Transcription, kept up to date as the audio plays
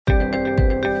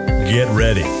Get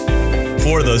ready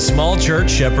for the Small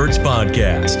Church Shepherds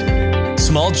podcast.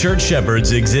 Small Church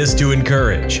Shepherds exist to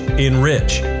encourage,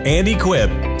 enrich, and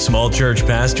equip small church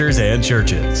pastors and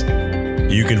churches.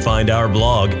 You can find our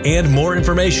blog and more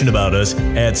information about us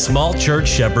at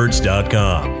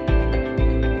smallchurchshepherds.com.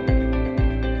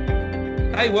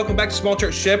 Hey, welcome back to Small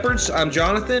Church Shepherds. I'm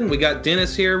Jonathan. We got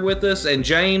Dennis here with us, and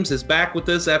James is back with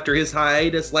us after his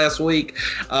hiatus last week,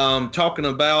 talking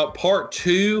about part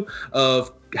 2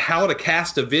 of how to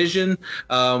cast a vision.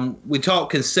 We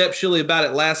talked conceptually about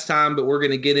it last time, but we're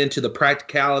going to get into the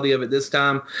practicality of it this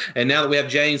time. And now that we have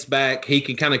James back, he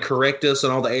can kind of correct us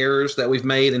on all the errors that we've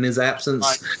made in his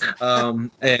absence,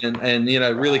 and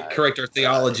really correct our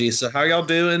theology. So how y'all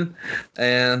doing?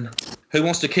 And who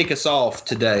wants to kick us off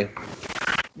today?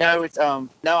 No,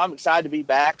 I'm excited to be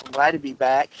back. I'm glad to be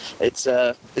back. It's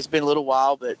been a little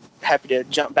while, but happy to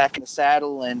jump back in the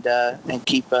saddle and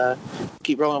keep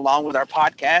rolling along with our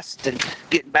podcast and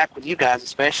getting back with you guys,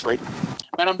 especially.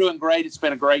 Man, I'm doing great. It's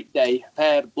been a great day. I've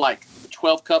had like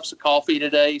 12 cups of coffee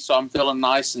today, so I'm feeling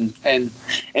nice and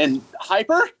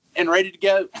hyper and ready to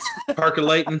go.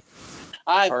 Percolating.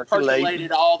 I've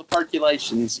percolated all the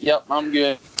percolations. Yep, I'm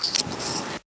good.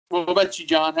 What about you,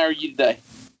 John? How are you today?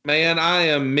 Man, I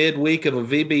am midweek of a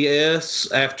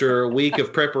VBS after a week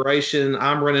of preparation.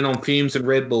 I'm running on fumes and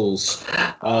Red Bulls,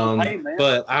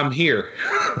 but I'm here.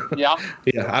 Yeah,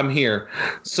 I'm here.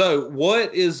 So,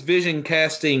 what is vision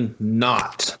casting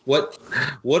not? What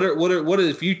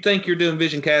if you think you're doing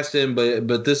vision casting,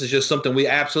 but this is just something we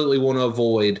absolutely want to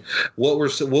avoid? What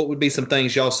would be some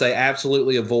things y'all say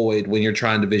absolutely avoid when you're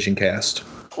trying to vision cast?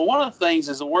 Well, one of the things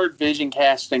is the word vision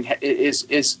casting is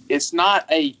it's not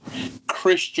a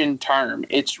Christian term.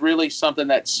 It's really something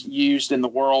that's used in the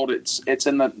world. It's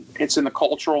in the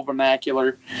cultural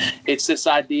vernacular. It's this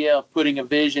idea of putting a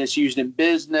vision. It's used in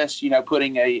business.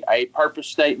 Putting a purpose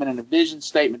statement and a vision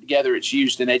statement together. It's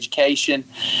used in education,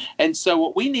 and so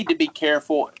what we need to be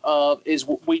careful of is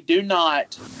we do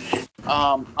not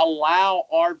allow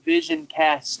our vision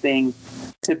casting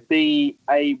to be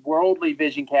a worldly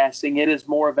vision casting. It is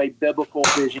more of a biblical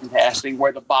vision casting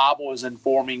where the Bible is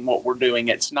informing what we're doing.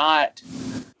 It's not,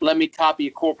 let me copy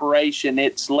a corporation.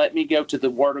 It's let me go to the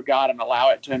Word of God and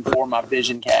allow it to inform my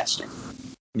vision casting.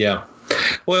 Yeah.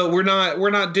 Well, we're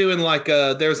not doing like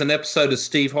there's an episode of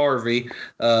Steve Harvey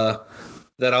that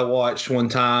I watched one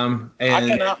time, and I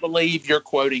cannot believe you're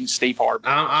quoting Steve Harvey.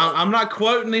 I'm not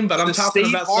quoting him, but I'm talking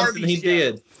about something he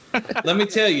did. Let me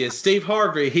tell you, Steve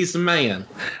Harvey, he's the man.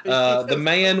 The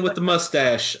man with the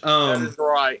mustache. That is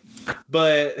right.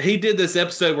 But he did this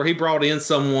episode where he brought in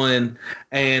someone,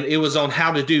 and it was on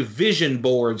how to do vision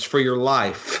boards for your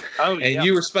life. Oh, yeah. And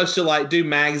you were supposed to like do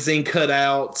magazine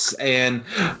cutouts, and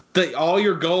all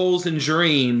your goals and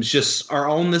dreams just are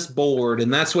on this board,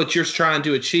 and that's what you're trying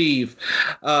to achieve.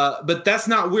 But that's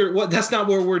not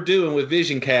what we're doing with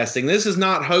vision casting. This is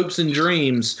not hopes and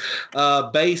dreams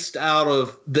based out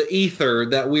of the ether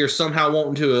that we are somehow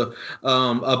wanting to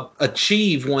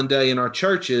achieve one day in our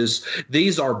churches.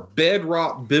 These are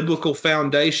bedrock biblical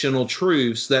foundational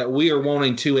truths that we are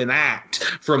wanting to enact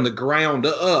from the ground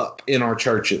up in our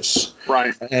churches.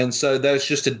 Right. And so there's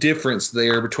just a difference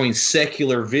there between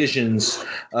secular visions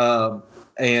and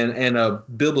a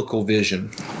biblical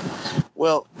vision.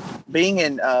 Well, being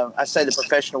in, I say the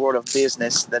professional world of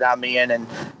business that I'm in, and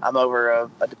I'm over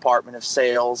a department of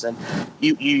sales, and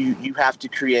you have to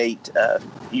create,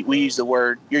 you're using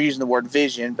the word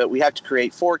vision, but we have to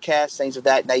create forecasts, things of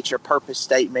that nature, purpose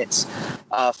statements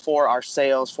for our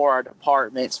sales, for our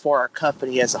departments, for our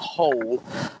company as a whole.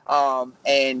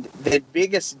 And the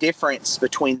biggest difference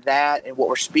between that and what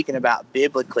we're speaking about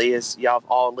biblically, as y'all have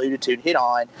all alluded to and hit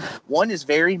on, one is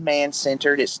very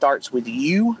man-centered. It starts with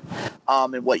you.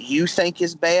 And what you think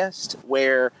is best,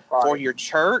 where for your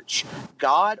church,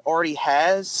 God already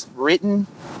has written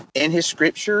in his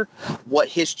scripture what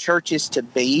his church is to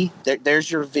be. There's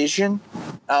your vision.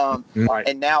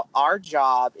 And now our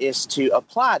job is to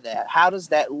apply that. How does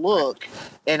that look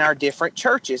in our different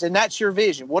churches? And that's your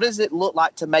vision. What does it look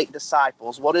like to make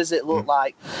disciples? What does it look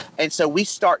like? And so we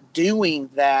start doing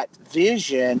that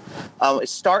vision. It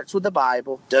starts with the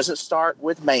Bible, doesn't start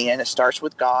with man. It starts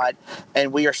with God.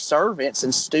 And we are servants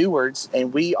and stewards,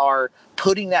 and we are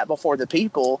putting that before the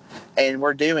people, and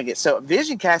we're doing it. So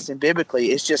vision casting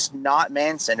biblically is just not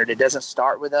man-centered. It doesn't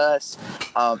start with us.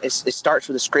 It starts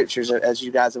with the scriptures, as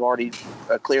you guys have already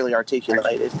clearly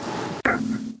articulated.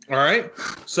 All right.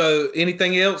 So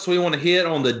anything else we want to hit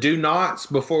on the do nots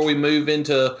before we move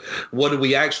into what do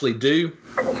we actually do?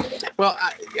 Well,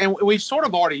 and we've sort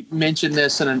of already mentioned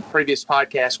this in a previous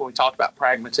podcast when we talked about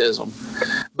pragmatism,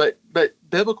 but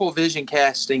biblical vision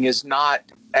casting is not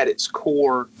at its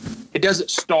core, it doesn't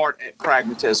start at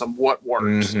pragmatism, what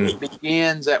works. It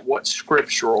begins at what's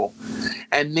scriptural.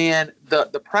 And then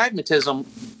the pragmatism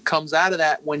comes out of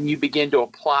that when you begin to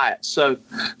apply it. So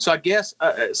I guess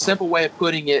a simple way of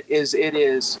putting it is it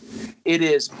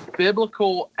is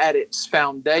biblical at its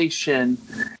foundation,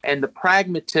 and the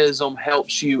pragmatism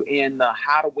helps you in the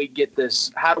how do we get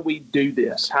this, how do we do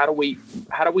this, how do we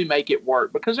make it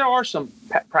work, because there are some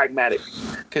pragmatic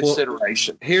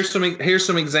considerations. Well, here's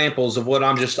some examples of what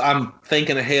I'm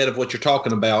thinking ahead of what you're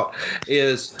talking about.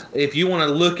 Is if you want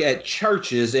to look at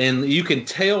churches, and you can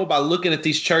tell by looking at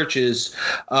these churches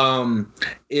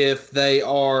if they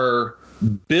are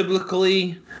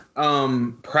biblically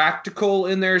practical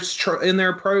in their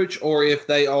approach, or if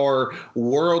they are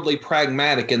worldly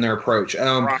pragmatic in their approach.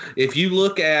 If you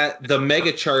look at the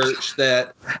mega church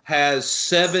that has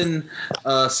 7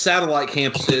 satellite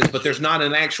campuses, but there's not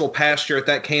an actual pastor at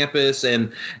that campus,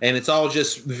 and it's all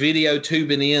just video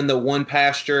tubing in the one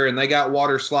pastor, and they got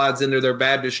water slides into their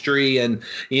baptistry, and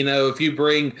if you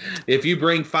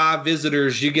bring 5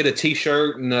 visitors, you get a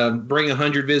T-shirt, and bring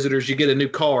 100 visitors, you get a new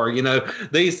car.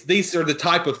 These are the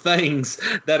type of things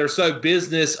that are so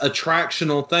business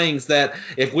attractional things that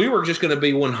if we were just going to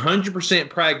be 100%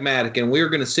 pragmatic, and we were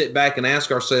going to sit back and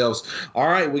ask ourselves, all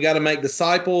right, we got to make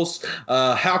disciples.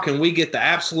 How can we get the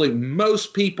absolute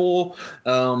most people,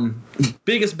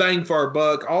 biggest bang for our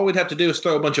buck? All we'd have to do is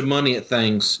throw a bunch of money at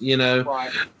things,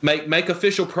 Right. make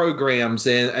official programs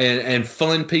and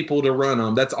fund people to run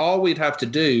them. That's all we'd have to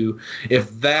do if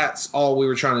that's all we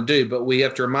were trying to do. But we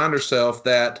have to remind ourselves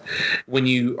that when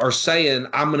you are saying,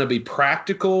 I'm going to be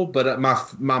practical, but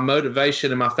my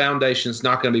motivation and my foundation is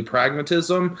not going to be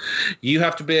pragmatism, you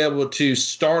have to be able to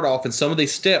start off, and some of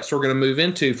these steps we're going to move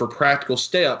into for practical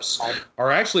steps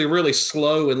are actually really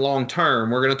slow and long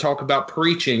term. We're going to talk about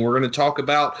preaching. We're going to talk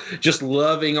about just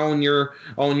loving on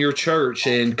your church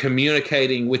and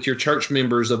communicating with your church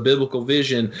members of biblical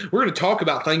vision. We're going to talk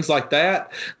about things like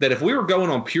that if we were going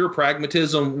on pure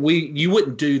pragmatism, you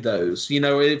wouldn't do those.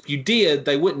 If you did,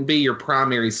 they wouldn't be your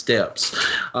primary steps.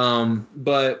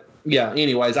 But yeah,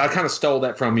 anyways, I kind of stole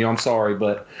that from you. I'm sorry,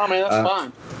 but I mean, that's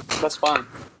fine. That's fine.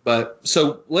 But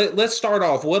so let's start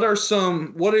off.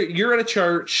 You're at a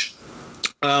church.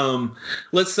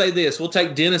 Let's say this. We'll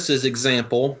take Dennis's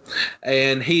example,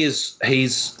 and he's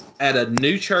at a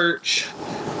new church.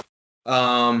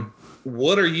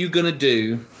 What are you going to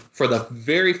do for the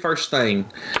very first thing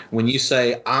when you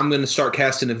say, I'm going to start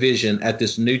casting a vision at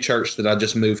this new church that I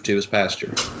just moved to as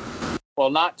pastor? Well,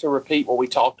 not to repeat what we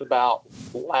talked about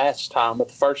last time, but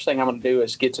the first thing I'm going to do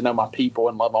is get to know my people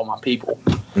and love on my people.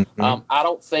 Mm-hmm. I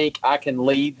don't think I can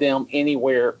lead them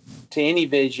anywhere to any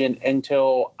vision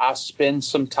until I spend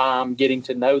some time getting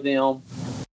to know them,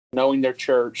 knowing their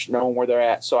church, knowing where they're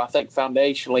at. So I think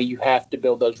foundationally you have to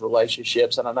build those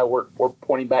relationships. And I know we're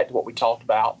pointing back to what we talked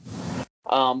about.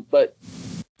 But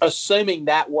assuming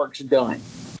that work's done,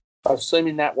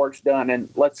 and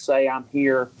let's say I'm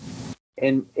here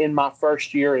in my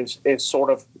first year is sort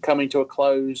of coming to a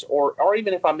close, or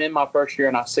even if I'm in my first year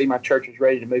and I see my church is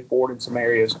ready to move forward in some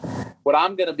areas, what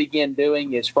I'm going to begin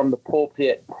doing is from the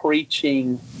pulpit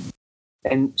preaching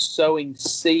and sowing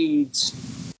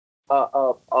seeds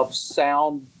of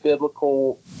sound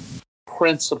biblical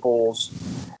principles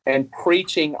and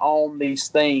preaching on these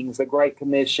things, the Great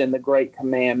Commission, the Great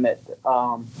Commandment,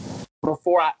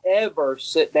 before I ever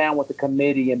sit down with the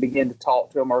committee and begin to talk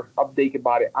to them or a deacon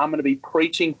body. I'm going to be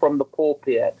preaching from the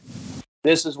pulpit.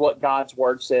 This is what God's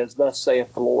word says, thus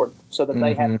saith the Lord, so that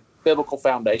they have biblical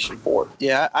foundation for it.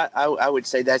 Yeah, I would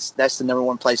say that's the number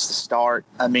one place to start.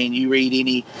 I mean, you read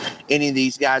any of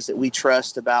these guys that we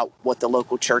trust about what the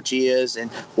local church is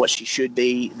and what she should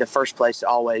be. The first place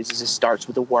always is it starts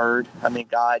with the word. I mean,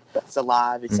 God, it's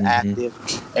alive, it's active,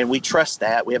 and we trust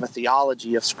that. We have a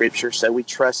theology of Scripture, so we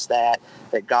trust that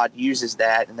God uses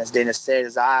that. And as Dennis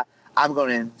said, I'm going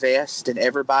to invest in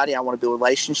everybody. I want to build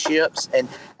relationships, and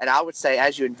I would say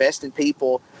as you invest in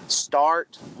people,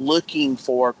 start looking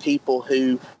for people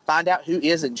who find out who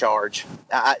is in charge.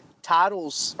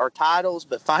 Titles are titles,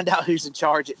 but find out who's in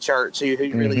charge at church, who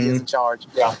really is in charge.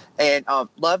 Yeah. And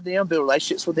love them, build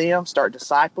relationships with them, start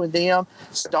discipling them,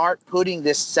 start putting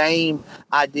this same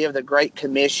idea of the Great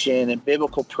Commission and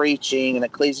biblical preaching and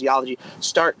ecclesiology,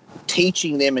 start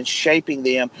teaching them and shaping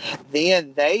them.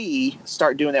 Then they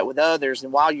start doing that with others.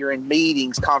 And while you're in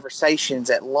meetings, conversations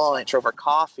at lunch, over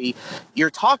coffee, you're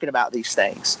talking about these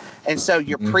things. And so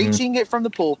you're preaching it from the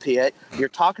pulpit. You're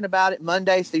talking about it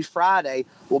Monday through Friday.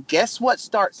 Well, guess what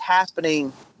starts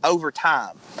happening over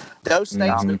time? Those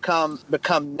things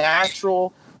become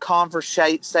natural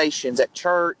conversations at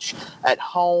church, at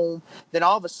home, then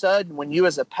all of a sudden, when you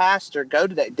as a pastor go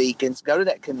to that deacons, go to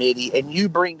that committee, and you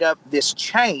bring up this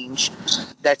change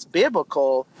that's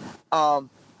biblical, I'm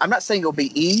not saying it'll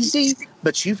be easy,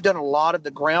 but you've done a lot of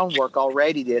the groundwork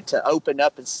already to open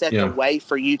up and set the way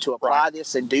for you to apply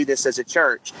this and do this as a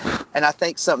church. And I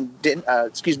think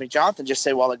Jonathan just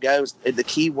said a while ago, the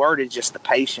key word is just the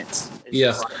patience.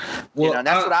 It's and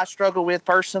that's what I struggle with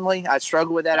personally. I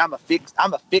struggle with that. I'm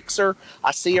a fixer.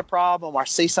 I see a problem or I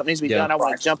see something needs to be done. I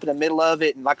want to jump in the middle of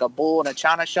it and like a bull in a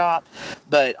china shop.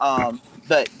 But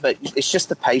it's just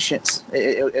the patience.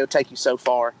 It'll take you so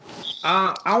far.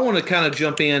 I want to kind of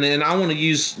jump in, and I want to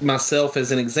use myself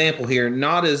as an example here,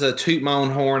 not as a toot my own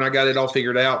horn. I got it all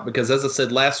figured out because, as I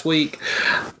said last week,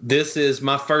 this is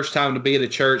my first time to be at a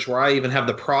church where I even have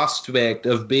the prospect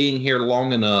of being here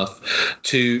long enough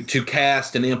to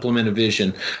cast and implement a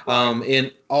vision.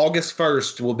 In August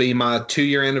 1st will be my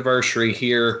 2-year anniversary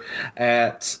here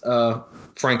at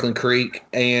Franklin Creek,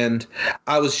 and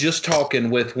I was just talking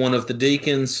with one of the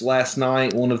deacons last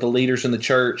night, one of the leaders in the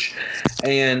church,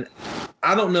 and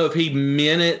I don't know if he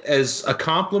meant it as a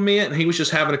compliment. He was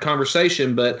just having a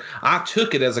conversation, but I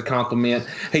took it as a compliment.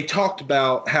 He talked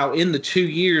about how in the 2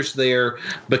 years there,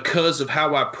 because of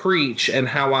how I preach and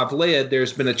how I've led,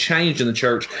 there's been a change in the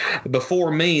church.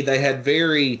 Before me, they had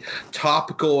very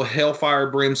topical,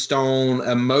 hellfire, brimstone,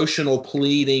 emotional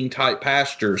pleading type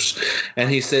pastors.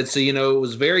 And he said, so, it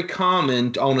was very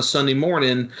common on a Sunday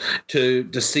morning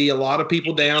to see a lot of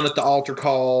people down at the altar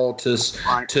call,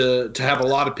 to have a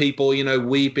lot of people,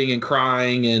 weeping and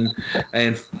crying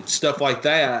and stuff like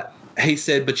that. He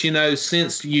said, but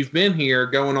since you've been here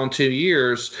going on 2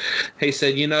 years, he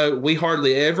said, we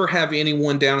hardly ever have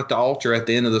anyone down at the altar at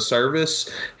the end of the service.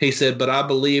 He said, but I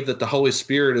believe that the Holy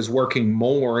Spirit is working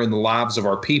more in the lives of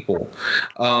our people.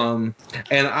 And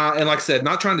like I said,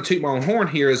 not trying to toot my own horn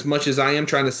here as much as I am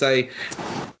trying to say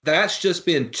that's just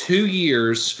been 2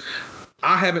 years.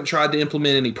 I haven't tried to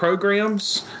implement any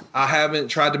programs. I haven't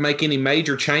tried to make any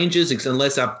major changes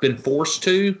unless I've been forced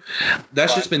to.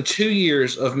 That's just been 2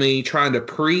 years of me trying to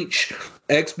preach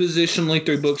expositionally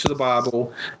through books of the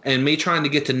Bible and me trying to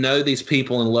get to know these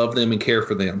people and love them and care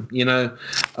for them,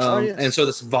 And so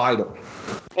that's vital.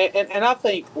 And I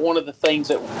think one of the things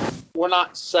that we're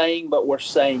not saying, but we're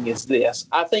saying is this.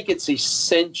 I think it's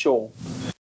essential.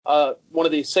 One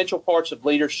of the essential parts of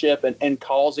leadership and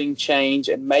causing change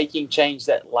and making change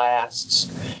that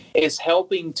lasts is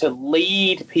helping to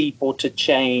lead people to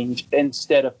change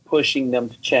instead of pushing them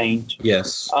to change.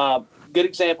 Yes. Good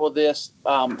example of this.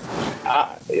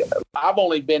 I've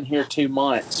only been here 2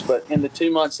 months, but in the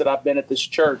 2 months that I've been at this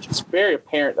church, it's very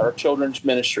apparent that our children's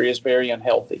ministry is very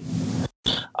unhealthy.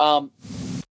 I've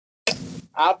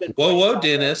been whoa,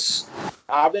 Dennis.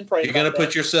 I've been praying. You're going to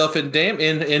put yourself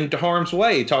in harm's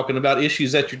way talking about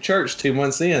issues at your church 2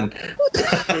 months in.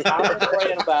 I've been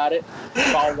praying about it.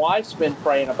 My wife's been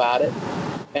praying about it.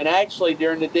 And actually,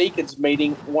 during the deacons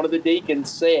meeting, one of the deacons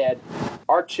said,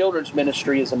 our children's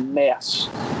ministry is a mess.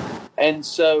 And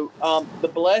so the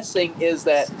blessing is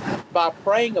that by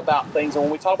praying about things, and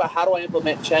when we talk about how do I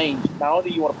implement change, not only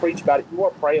do you want to preach about it, you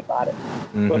want to pray about it.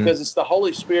 Because it's the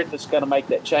Holy Spirit that's going to make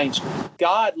that change.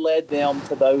 God led them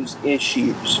to those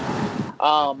issues.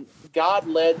 God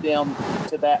led them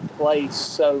to that place.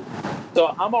 So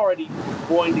I'm already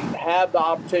going to have the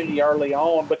opportunity early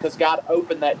on because God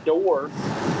opened that door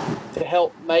to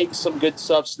help make some good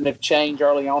substantive change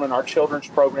early on in our children's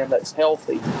program that's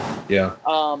healthy. Yeah.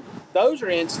 Those are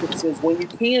instances when you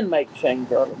can make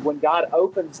change early, when God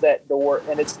opens that door,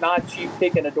 and it's not you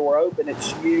picking a door open,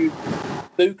 it's you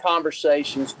through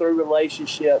conversations, through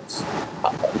relationships,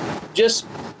 just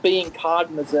being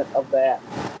cognizant of that.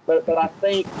 But I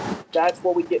think that's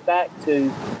where we get back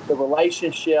to the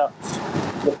relationships,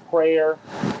 the prayer,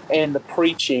 and the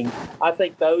preaching. I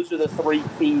think those are the 3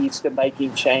 keys to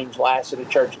making change last in the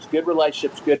church. It's good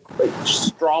relationships, good,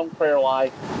 strong prayer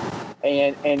life,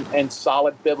 and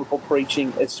solid biblical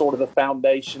preaching is sort of the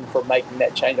foundation for making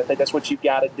that change. I think that's what you've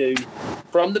got to do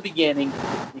from the beginning.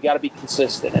 You got to be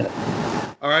consistent in it.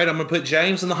 All right, I'm going to put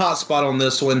James in the hot spot on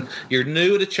this one. You're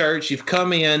new at a church. You've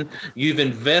come in. You've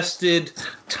invested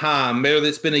time, whether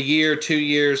it's been a year, 2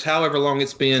 years, however long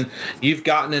it's been. You've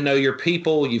gotten to know your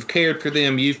people. You've cared for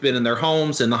them. You've been in their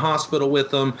homes, in the hospital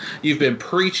with them. You've been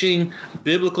preaching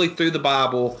biblically through the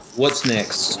Bible. What's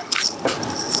next?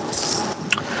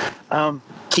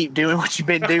 Keep doing what you've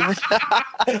been doing.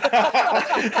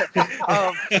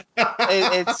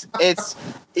 It's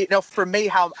for me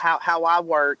how I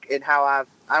work and how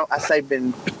I say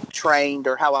been trained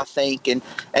or how I think. And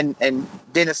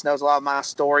Dennis knows a lot of my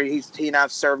story. He and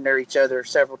I've served near each other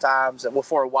several times, well,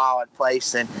 for a while at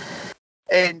place. And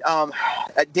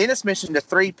Dennis mentioned the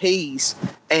 3 P's,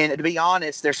 and to be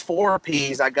honest, there's 4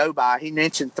 P's I go by. He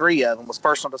mentioned 3 of them was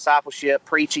personal discipleship,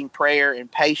 preaching, prayer, and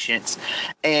patience.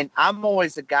 And I'm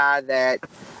always the guy that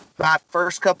my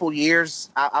first couple years,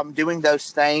 I'm doing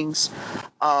those things,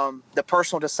 the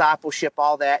personal discipleship,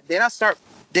 all that.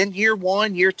 Then year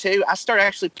 1, year 2, I start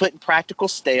actually putting practical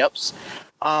steps.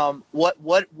 I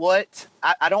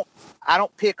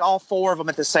don't pick all 4 of them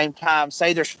at the same time.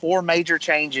 Say there's 4 major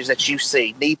changes that you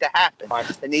see need to happen.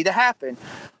 They need to happen.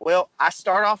 Well, I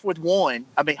start off with 1.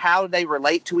 I mean, how do they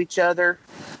relate to each other?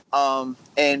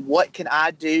 And what can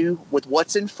I do with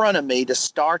what's in front of me to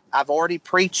start? I've already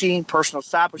preaching, personal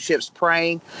discipleship's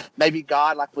praying. Maybe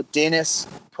God, like with Dennis,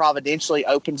 providentially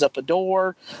opens up a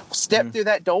door. Step through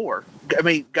that door. I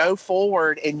mean, go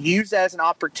forward and use it as an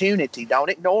opportunity. Don't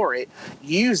ignore it.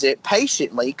 Use it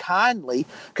patiently, kindly,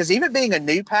 because even being a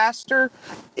new pastor,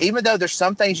 even though there's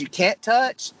some things you can't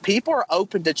touch, people are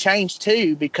open to change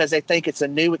too because they think it's a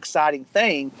new, exciting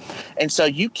thing. And so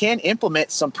you can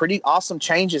implement some pretty awesome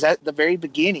changes at the very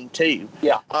beginning too.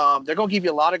 Yeah. They're going to give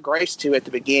you a lot of grace too at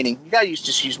the beginning. You got to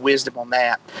just use wisdom on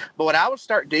that. But what I would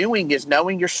start doing is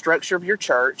knowing your structure of your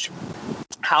church,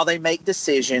 how they make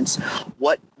decisions,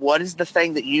 what is the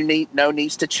thing that you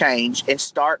needs to change, and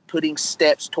start putting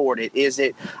steps toward it. Is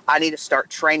it I need to start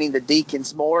training the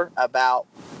deacons more about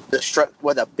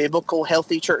what a biblical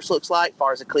healthy church looks like as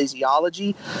far as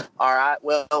ecclesiology? All right,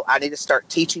 well, I need to start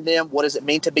teaching them what does it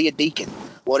mean to be a deacon?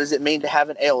 What does it mean to have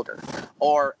an elder?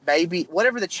 Or maybe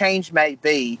whatever the change may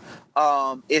be,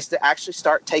 is to actually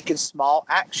start taking small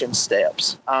action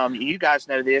steps. You guys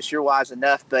know this, you're wise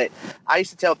enough, but I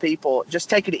used to tell people, just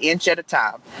take it an inch at a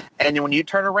time. And then when you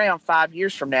turn around 5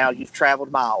 years from now, you've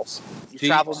traveled miles. You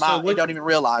don't even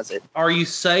realize it. Are you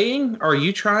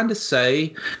trying to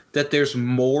say that there's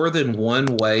more than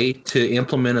one way to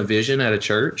implement a vision at a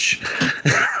church?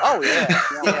 Oh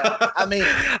yeah. I mean,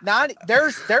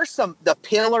 there's the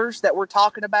pillars that we're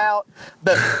talking about,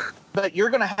 but you're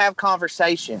going to have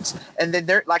conversations. And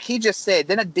then like he just said,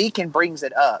 then a deacon brings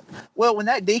it up. Well, when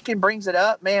that deacon brings it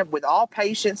up, man, with all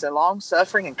patience and long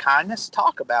suffering and kindness,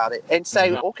 talk about it and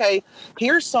say, okay,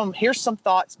 here's some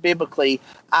thoughts biblically.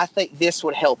 I think this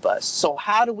would help us. So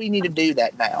how do we need to do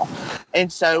that now?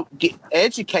 And so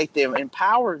educate them,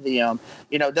 empower them,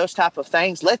 those type of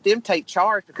things. Let them take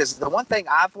charge, because the one thing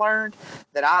I've learned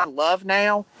that I love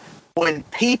now, when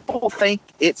people think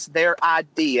it's their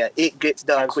idea, it gets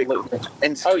done quickly.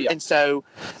 And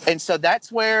so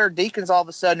that's where deacons all of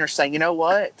a sudden are saying, you know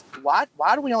what? Why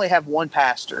do we only have one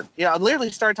pastor? I literally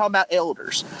started talking about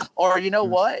elders. Or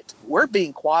what? We're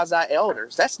being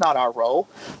quasi-elders. That's not our role.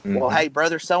 Mm-hmm. Well, hey,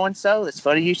 brother so-and-so, it's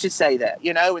funny you should say that.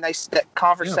 And that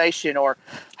conversation, or,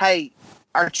 hey,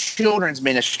 our children's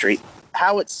ministry,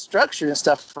 how it's structured and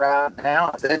stuff right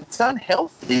now, it's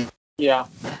unhealthy. Yeah.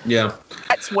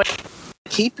 That's where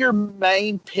keep your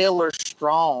main pillar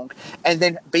strong, and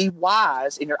then be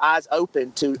wise and your eyes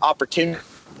open to opportunity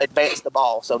to advance the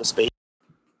ball, so to speak.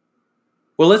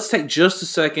 Well, let's take just a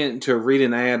second to read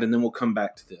an ad, and then we'll come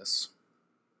back to this.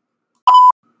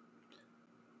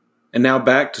 And now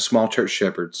back to Small Church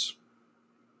Shepherds.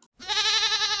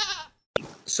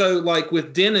 So, like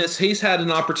with Dennis, he's had an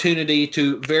opportunity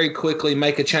to very quickly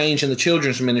make a change in the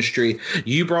children's ministry.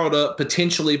 You brought up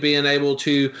potentially being able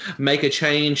to make a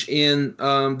change in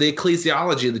the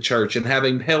ecclesiology of the church and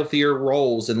having healthier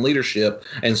roles in leadership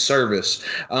and service.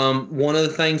 One of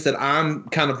the things that I'm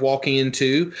kind of walking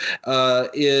into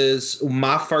is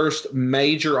my first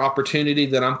major opportunity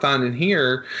that I'm finding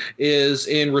here is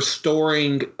in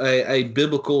restoring a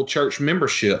biblical church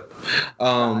membership.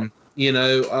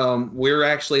 We're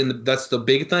actually that's the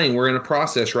big thing. We're in a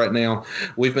process right now.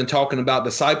 We've been talking about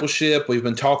discipleship. We've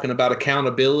been talking about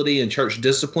accountability and church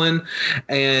discipline.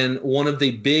 And one of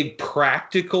the big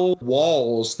practical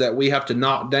walls that we have to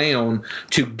knock down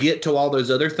to get to all those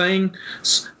other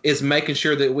things is making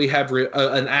sure that we have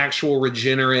an actual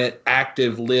regenerate,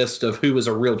 active list of who is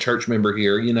a real church member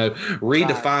here,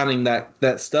 redefining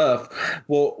that stuff.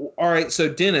 Well, all right. So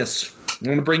Dennis, I'm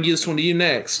going to bring this one to you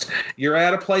next. You're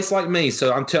at a place like me,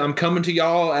 so I'm coming to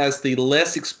y'all as the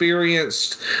less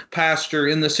experienced pastor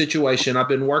in the situation. I've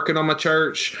been working on my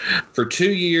church for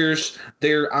 2 years.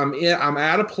 I'm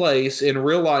at a place in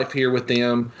real life here with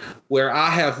them where I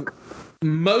have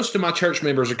most of my church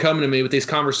members are coming to me with these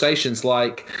conversations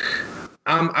like,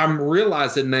 I'm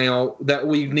realizing now that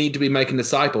we need to be making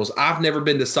disciples. I've never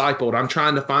been discipled. I'm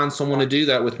trying to find someone to do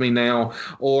that with me now.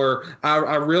 Or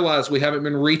I realize we haven't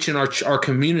been reaching our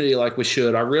community like we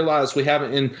should. I realize we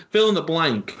haven't, and fill in the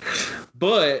blank.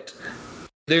 But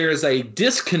there is a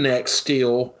disconnect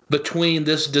still between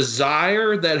this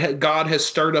desire that God has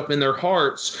stirred up in their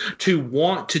hearts to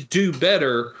want to do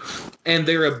better and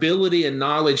their ability and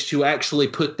knowledge to actually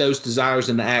put those desires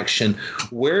into action.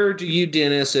 Where do you,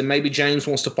 Dennis, and maybe James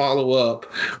wants to follow up,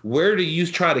 where do you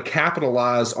try to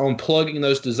capitalize on plugging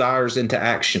those desires into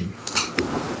action?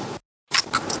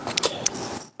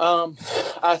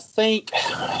 I think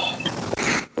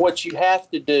what you have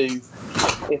to do,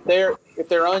 if they're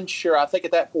unsure, I think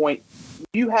at that point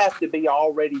you have to be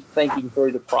already thinking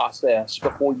through the process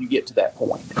before you get to that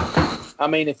point. I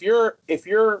mean, if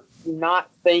you're not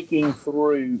thinking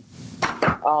through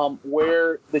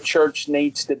where the church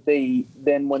needs to be,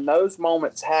 then when those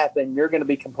moments happen, you're going to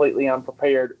be completely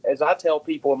unprepared. As I tell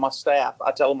people in my staff,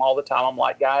 I tell them all the time, I'm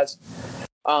like, guys,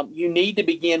 you need to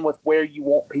begin with where you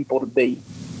want people to be.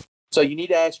 So you need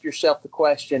to ask yourself the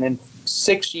question, in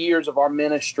 6 years of our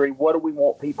ministry, what do we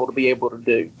want people to be able to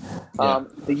do?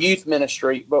 The youth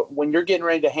ministry, but when you're getting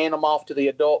ready to hand them off to the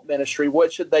adult ministry,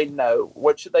 what should they know?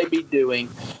 What should they be doing?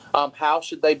 How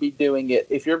should they be doing it?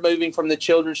 If you're moving from the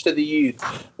children's to the youth,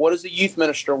 what does the youth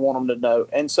minister want them to know?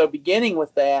 And so beginning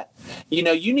with that, you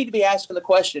need to be asking the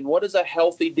question, what does a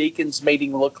healthy deacons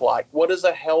meeting look like? What is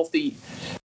a healthy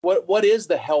What is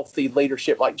the healthy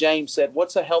leadership? Like James said,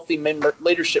 what's a healthy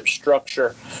leadership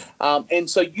structure? And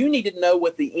so you need to know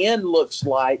what the end looks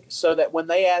like, so that when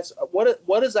they ask,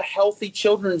 what does a healthy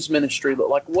children's ministry look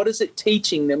like? What is it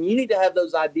teaching them? You need to have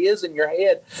those ideas in your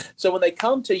head. So when they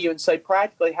come to you and say,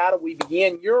 practically, how do we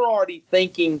begin? You're already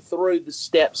thinking through the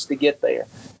steps to get there.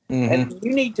 Mm-hmm. And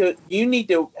you need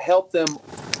to help them.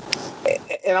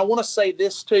 And I want to say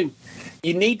this too.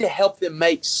 You need to help them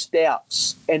make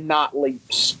steps and not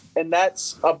leaps. And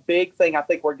that's a big thing, I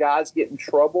think, where guys get in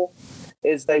trouble,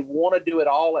 is they want to do it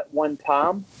all at one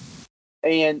time.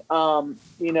 And,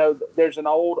 there's an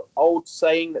old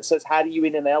saying that says, how do you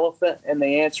eat an elephant? And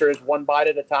the answer is one bite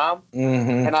at a time.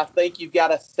 Mm-hmm. And I think you've got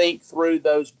to think through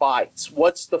those bites.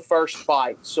 What's the first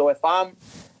bite? So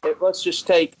let's just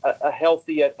take a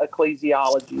healthy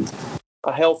ecclesiology,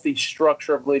 a healthy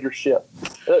structure of leadership.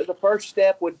 The first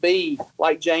step would be,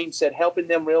 like James said, helping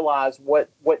them realize what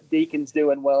deacons do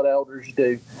and what elders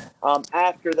do.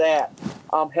 After that,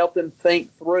 help them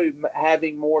think through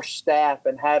having more staff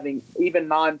and having even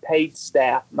non-paid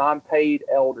staff, non-paid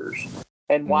elders.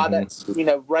 And why that's,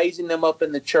 raising them up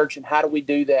in the church, and how do we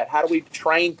do that? How do we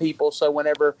train people so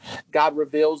whenever God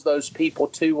reveals those people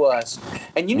to us?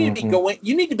 And you need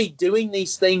to be doing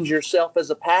these things yourself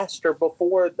as a pastor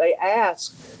before they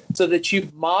ask, so that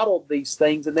you've modeled these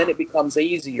things, and then it becomes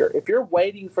easier. If you're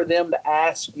waiting for them to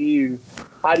ask you,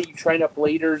 how do you train up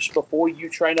leaders, before you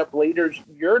train up leaders,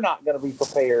 you're not going to be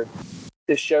prepared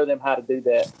to show them how to do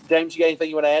that. James, you got anything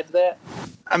you want to add to that?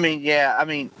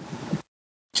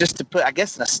 Just to put, I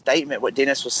guess, in a statement, what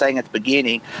Dennis was saying at the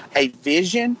beginning, a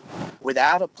vision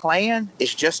without a plan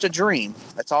is just a dream.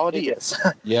 That's all it is.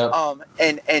 Yeah.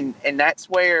 And that's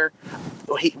where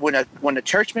when a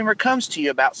church member comes to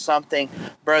you about something,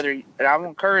 brother, and I will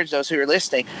encourage those who are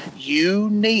listening,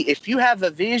 if you have a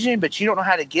vision but you don't know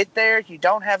how to get there, you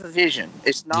don't have a vision.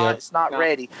 It's not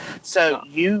ready. So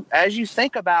as you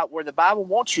think about where the Bible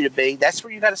wants you to be, that's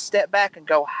where you got to step back and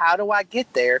go, how do I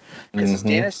get there? Because as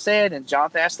Dennis said, and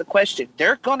Jonathan asked the question,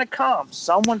 they're going to come.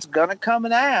 Someone's going to come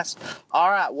and ask, all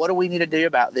right, what do we need to do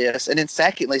about this? And then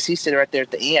secondly, as he said right there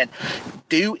at the end,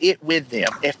 do it with them.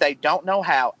 If they don't know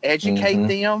how, educate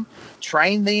them,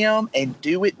 train them, and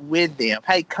do it with them.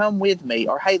 Hey, come with me.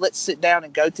 Or, hey, let's sit down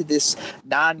and go to this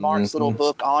Don Marks little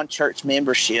book on church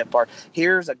membership. Or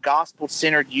here's a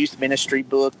gospel-centered youth ministry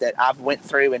book that I've went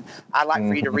through, and I'd like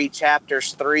for you to read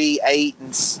chapters 3,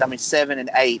 7, and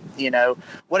 8,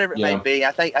 whatever it may be.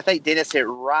 I think Dennis hit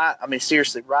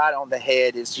seriously right on the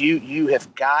head. Is you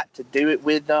have got to do it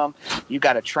with them. You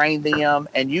got to train them,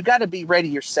 and you got to be ready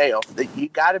yourself. You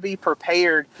got to be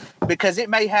prepared, because it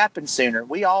may happen sooner.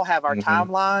 We all have our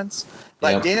timelines.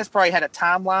 Dennis probably had a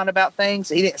timeline about things.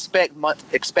 He didn't expect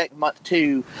month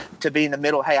 2 to be in the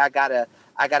middle. Hey, I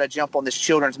gotta jump on this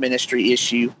children's ministry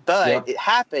issue, but it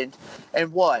happened,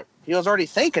 and what? He was already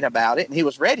thinking about it, and he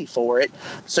was ready for it.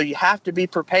 So you have to be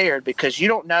prepared, because you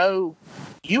don't know.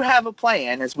 You have a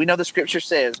plan, as we know the scripture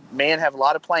says, men have a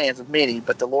lot of plans of many,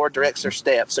 but the Lord directs their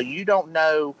steps. So you don't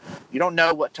know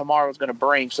what tomorrow is going to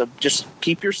bring. So just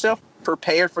keep yourself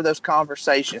prepared for those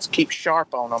conversations. Keep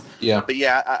sharp on them. Yeah. But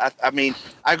yeah, I mean,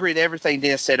 I agree with everything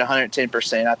Dennis said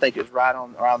 110%. I think it was right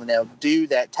on around the nail. Do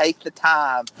that. Take the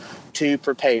time to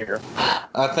prepare.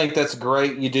 I think that's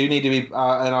great. You do need to be, and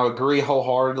I agree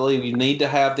wholeheartedly. You need to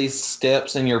have these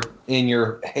steps in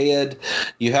your head.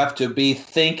 You have to be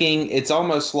thinking. It's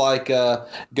almost like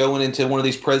going into one of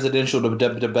these presidential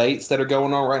debates that are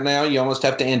going on right now. You almost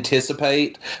have to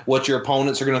anticipate what your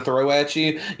opponents are going to throw at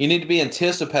you. You need to be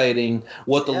anticipating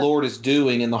what the Lord is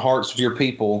doing in the hearts of your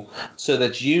people so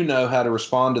that you know how to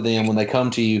respond to them when they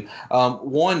come to you.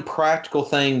 One practical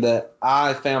thing that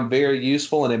I found very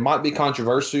useful, and it might be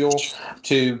controversial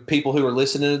to people who are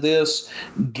listening to this,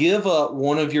 give up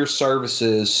one of your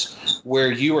services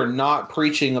where you are not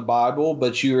preaching the Bible,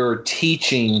 but you are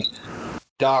teaching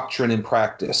doctrine and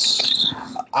practice.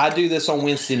 I do this on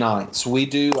Wednesday nights. We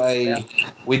do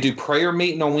prayer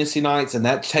meeting on Wednesday nights, and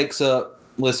that takes up,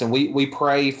 listen, we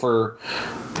pray for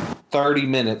 30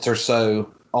 minutes or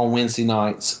so on Wednesday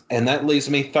nights, and that leaves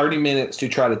me 30 minutes to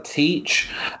try to teach.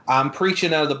 I'm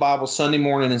preaching out of the Bible Sunday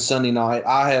morning and Sunday night.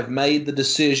 I have made the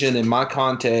decision in my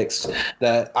context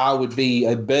that I would be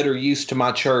a better use to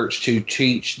my church to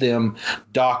teach them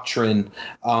doctrine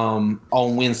on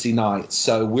Wednesday nights.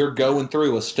 So we're going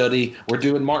through a study. We're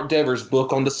doing Mark Dever's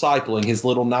book on discipling, his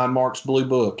little 9 marks blue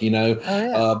book, you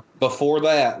know. Before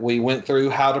that, we went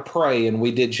through How to Pray, and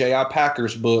we did J.I.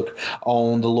 Packer's book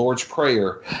on the Lord's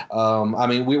Prayer. I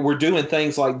mean, we're doing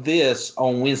things like this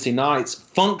on Wednesday nights.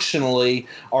 Functionally,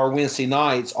 our Wednesday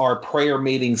nights are prayer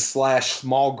meetings /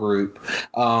 small group,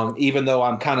 even though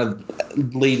I'm kind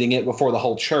of leading it before the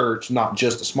whole church, not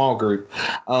just a small group.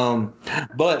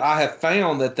 But I have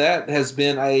found that has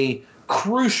been a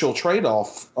crucial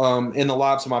trade-off in the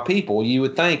lives of my people. You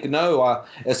would think,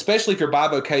 especially if you're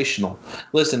bivocational.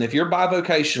 Listen, if you're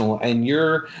bivocational and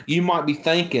you might be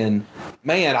thinking,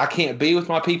 man, I can't be with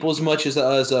my people as much as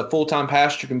a full-time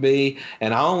pastor can be,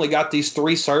 and I only got these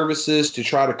 3 services to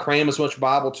try to cram as much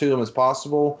Bible to them as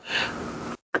possible.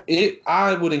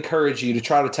 I would encourage you to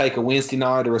try to take a Wednesday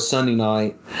night or a Sunday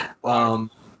night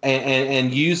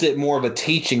and use it more of a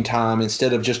teaching time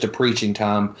instead of just a preaching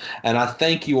time. And I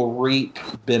think you will reap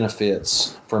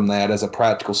benefits from that as a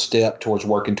practical step towards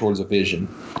working towards a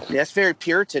vision. Yeah, that's very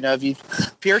Puritan of you.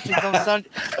 Puritans on Sunday.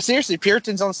 Seriously,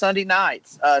 Puritans on Sunday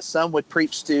nights. Some would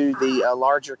preach to the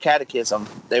larger catechism.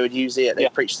 They would use it. They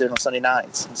preach to it on Sunday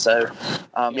nights. And so,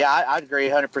 I'd agree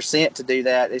 100% to do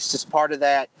that. It's just part of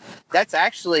that. That's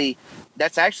actually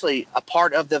a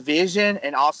part of the vision,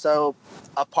 and also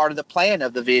a part of the plan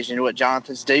of the vision, what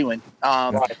Jonathan's doing,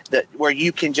 where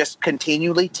you can just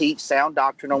continually teach sound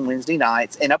doctrine on Wednesday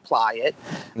nights and apply it.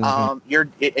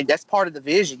 And that's part of the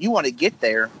vision. You want to get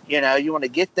there, you want to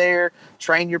get there,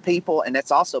 train your people, and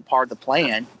that's also part of the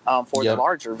plan for the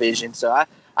larger vision. So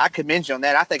I commend you on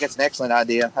that. I think it's an excellent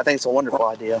idea. I think it's a wonderful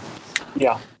idea.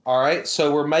 Yeah. All right.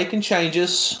 So we're making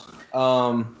changes.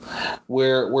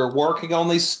 We're working on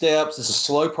these steps. It's a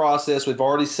slow process. We've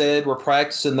already said we're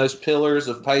practicing those pillars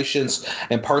of patience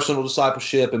and personal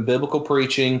discipleship and biblical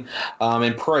preaching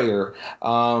and prayer.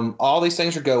 All these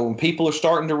things are going. People are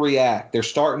starting to react. They're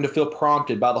starting to feel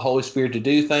prompted by the Holy Spirit to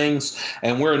do things,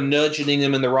 and we're nudging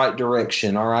them in the right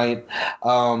direction. All right.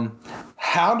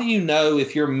 How do you know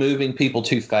if you're moving people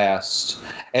too fast?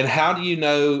 And how do you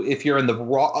know if you're in the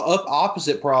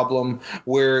opposite problem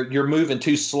where you're moving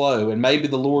too slow and maybe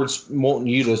the Lord's wanting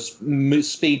you to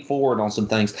speed forward on some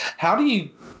things? How do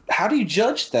you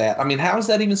judge that? I mean, how is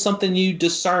that even something you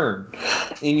discern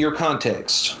in your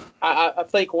context? I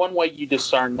think one way you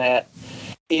discern that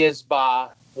is by,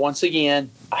 once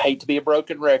again, I hate to be a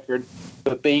broken record,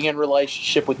 but being in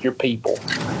relationship with your people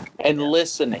and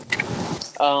listening.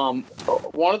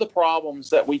 One of the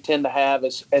problems that we tend to have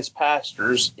as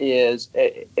pastors is,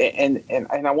 and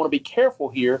I want to be careful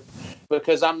here,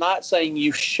 because I'm not saying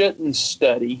you shouldn't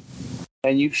study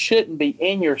and you shouldn't be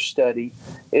in your study,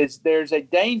 is there's a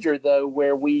danger, though,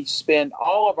 where we spend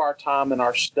all of our time in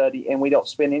our study and we don't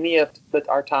spend any of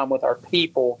our time with our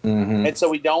people. Mm-hmm. And so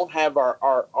we don't have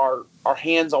our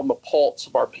hands on the pulse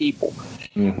of our people.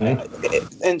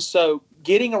 Mm-hmm. And so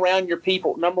getting around your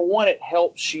people, number one, it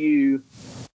helps you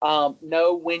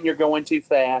know when you're going too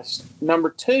fast. Number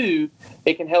two,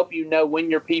 it can help you know when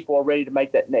your people are ready to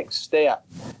make that next step.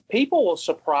 People will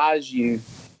surprise you.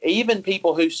 Even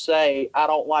people who say, I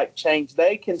don't like change,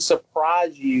 they can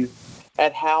surprise you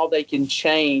at how they can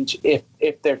change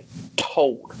if they're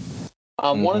told.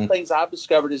 One of the things I've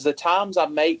discovered is the times I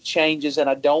make changes and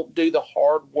I don't do the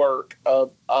hard work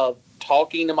of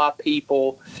talking to my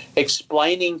people,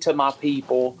 explaining to my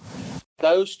people,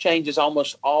 those changes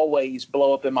almost always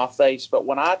blow up in my face. But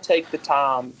when I take the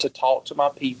time to talk to my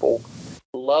people,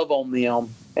 love on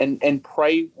them, and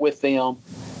pray with them,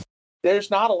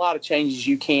 there's not a lot of changes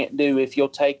you can't do if you'll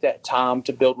take that time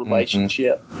to build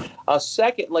relationship.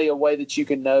 Secondly, a way that you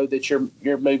can know that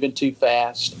you're moving too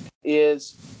fast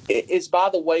is by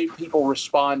the way people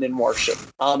respond in worship.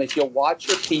 If you'll watch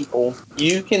your people,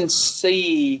 you can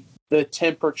see the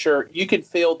temperature. You can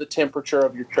feel the temperature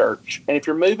of your church. And if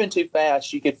you're moving too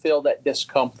fast, you can feel that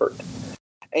discomfort.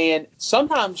 And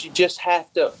sometimes you just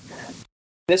have to,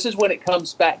 this is when it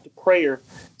comes back to prayer.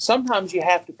 Sometimes you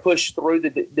have to push through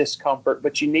the discomfort,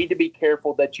 but you need to be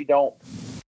careful that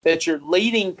you're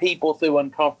leading people through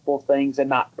uncomfortable things and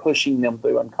not pushing them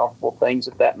through uncomfortable things,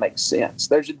 if that makes sense.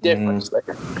 There's a difference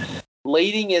there.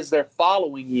 Leading is they're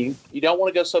following you. You don't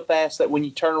want to go so fast that when you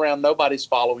turn around, nobody's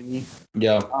following you.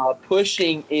 Yeah.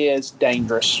 Pushing is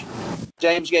dangerous.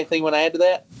 James, you got anything you want to add to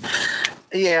that?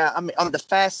 Yeah, I mean, on the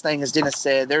fast thing, as Dennis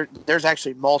said, there's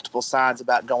actually multiple signs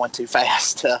about going too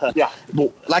fast.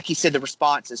 Well, like he said, the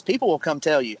responses. People will come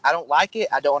tell you, I don't like it,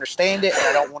 I don't understand it, and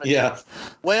I don't want to do it.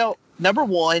 Well, number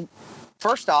one,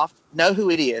 first off, know who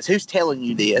it is, who's telling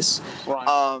you this.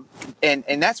 Right.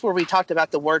 And that's where we talked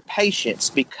about the word patience,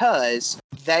 because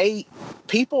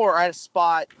people are at a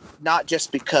spot not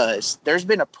just because. There's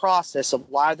been a process of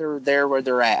why they're there where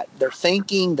they're at. They're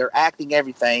thinking, they're acting,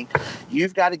 everything.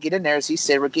 You've got to get in there, as he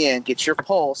said, again, get your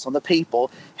pulse on the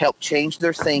people, help change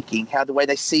their thinking, how the way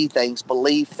they see things,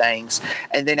 believe things.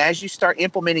 And then as you start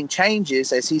implementing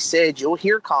changes, as he said, you'll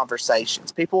hear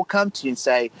conversations. People will come to you and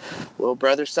say, well,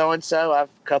 brother so-and-so, a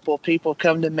couple of people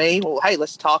come to me, well, hey,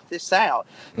 let's talk this out.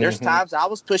 There's times I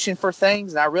was pushing for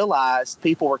things and I realized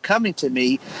people were coming to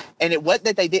me, and it wasn't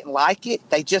that they didn't like it,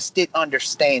 they just didn't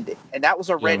understand it. And that was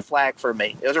a red flag for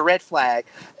me. It was a red flag,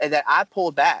 and that I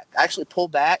pulled back. I actually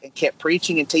pulled back and kept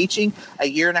preaching and teaching. A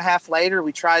year and a half later,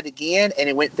 we tried again, and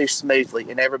it went through smoothly,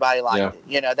 and everybody liked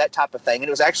it. That type of thing. And it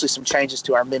was actually some changes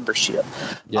to our membership.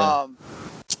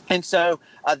 And so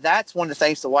that's one of the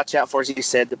things to watch out for, as you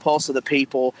said, the pulse of the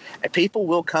people. And people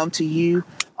will come to you.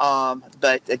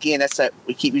 But again,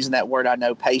 we keep using that word, I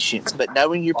know, patience. But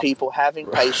knowing your people, having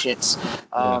patience,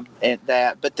 and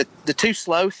that. But the too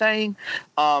slow thing,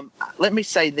 let me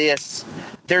say this.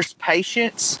 There's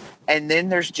patience, and then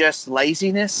there's just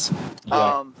laziness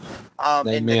and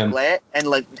neglect.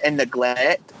 And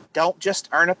neglect. Don't just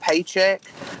earn a paycheck.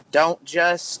 Don't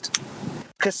just...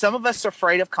 Because some of us are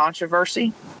afraid of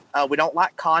controversy. We don't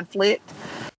like conflict.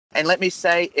 And let me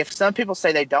say, if some people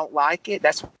say they don't like it,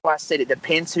 that's why I said it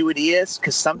depends who it is.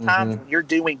 Because sometimes when you're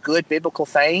doing good biblical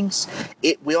things,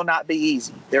 it will not be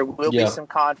easy. There will be some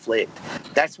conflict.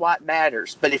 That's why it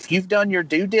matters. But if you've done your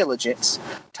due diligence,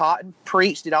 taught and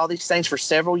preached, did all these things for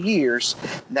several years,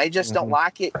 and they just don't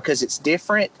like it because it's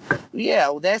different,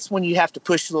 well, that's when you have to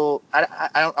push a little. I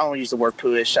don't want to use the word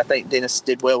push. I think Dennis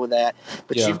did well with that.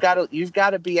 But you've got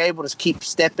to be able to keep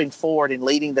stepping forward and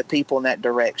leading the people in that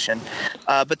direction.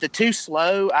 But the too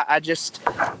slow,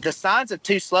 the signs of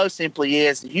too slow simply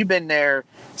is you've been there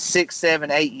 6, 7,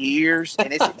 8 years,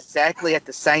 and it's exactly at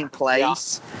the same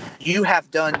place. You have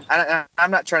done.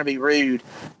 I'm not trying to be rude,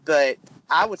 but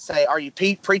I would say, are you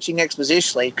preaching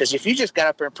expositionally? Because if you just got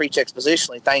up there and preach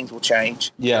expositionally, things will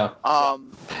change. Yeah.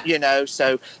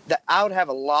 So I would have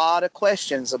a lot of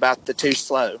questions about the too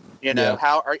slow.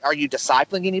 How are you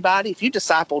discipling anybody? If you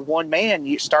discipled one man,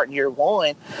 you start in year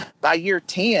 1, by year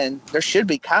 10, there should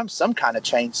be some kind of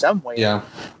change somewhere. Yeah.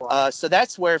 So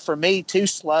that's where, for me, too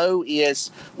slow is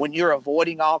when you're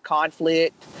avoiding all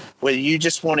conflict, whether you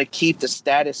just want to keep the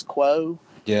status quo.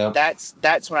 Yeah, that's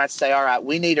when I'd say, all right,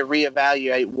 we need to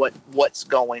reevaluate what's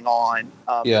going on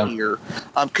here,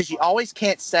 because you always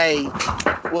can't say,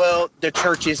 well, the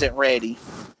church isn't ready.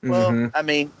 Well, I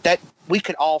mean, that we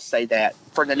could all say that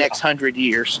for the next 100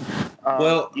 years.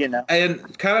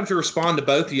 And kind of to respond to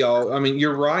both of y'all, I mean,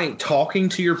 you're right. Talking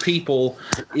to your people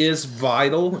is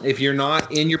vital if you're not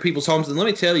in your people's homes. And let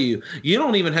me tell you, you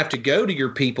don't even have to go to your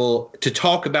people to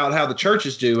talk about how the church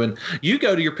is doing. You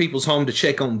go to your people's home to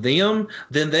check on them,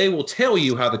 then they will tell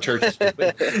you how the church is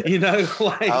doing.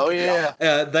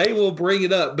 They will bring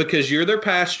it up because you're their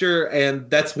pastor, and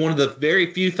that's one of the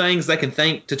very few things they can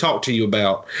think to talk to you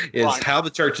about is how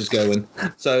the church is going.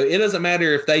 So it doesn't matter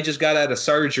if they just got out of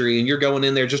surgery and you're going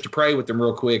in there just to pray with them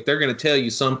real quick. They're going to tell you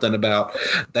something about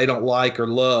they don't like or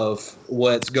love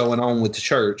what's going on with the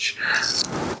church.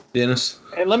 Dennis?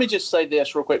 And let me just say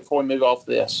this real quick before we move off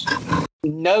this.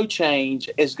 No change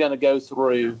is going to go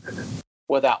through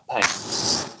without pain.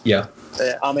 Yeah.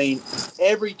 I mean,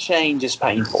 every change is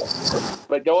painful.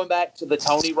 But going back to the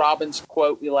Tony Robbins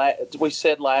quote we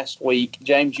said last week,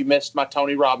 James, you missed my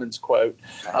Tony Robbins quote.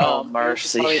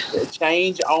 Mercy.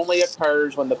 Change only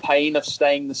occurs when the pain of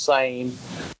staying the same.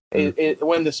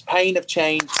 When this pain of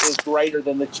change is greater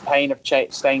than the pain of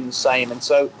staying the same. And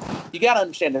so you got to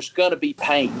understand there's going to be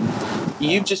pain.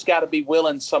 You've just got to be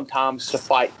willing sometimes to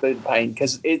fight through the pain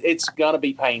because it's going to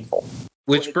be painful.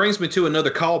 Which brings me to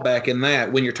another callback in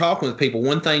that when you're talking with people,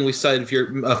 one thing we say, if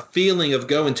you're a feeling of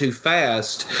going too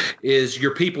fast is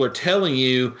your people are telling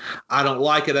you, I don't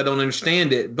like it, I don't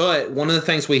understand it. But one of the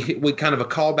things we kind of a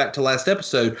callback to last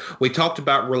episode, we talked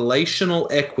about relational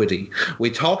equity. We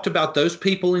talked about those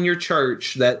people in your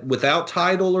church that without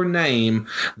title or name,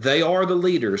 they are the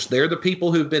leaders. They're the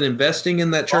people who've been investing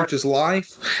in that church's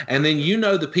life. And then you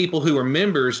know the people who are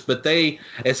members, but they,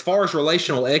 as far as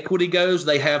relational equity goes,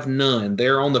 they have none.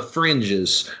 They're on the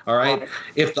fringes, all right?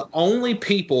 If the only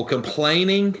people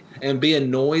complaining and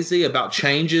being noisy about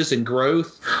changes and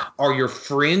growth are your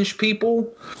fringe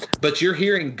people, but you're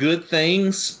hearing good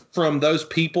things from those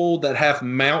people that have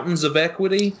mountains of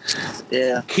equity,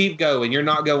 keep going. You're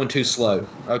not going too slow,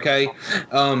 okay?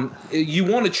 You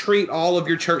want to treat all of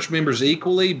your church members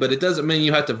equally, but it doesn't mean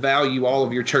you have to value all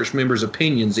of your church members'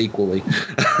 opinions equally.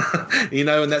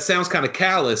 And that sounds kind of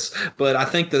callous, but I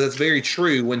think that that's very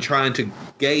true when trying to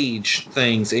gauge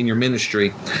things in your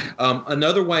ministry.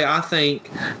 Another way I think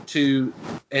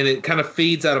and it kind of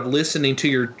feeds out of listening to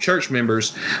your church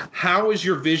members, how is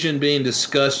your vision being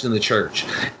discussed in the church?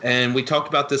 And we talked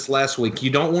about this last week. You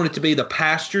don't want it to be the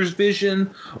pastor's vision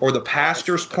or the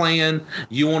pastor's plan.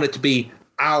 You want it to be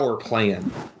our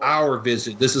plan, our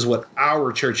vision. This is what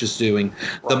our church is doing.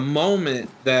 The moment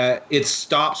that it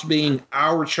stops being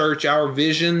our church, our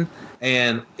vision,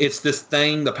 and it's this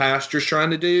thing the pastor's trying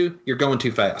to do, you're going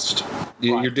too fast.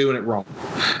 You're doing it wrong.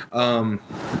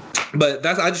 But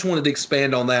I just wanted to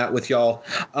expand on that with y'all.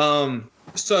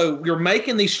 So you're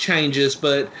making these changes,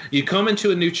 but you come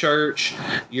into a new church,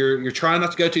 you're trying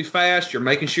not to go too fast, you're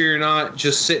making sure you're not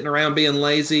just sitting around being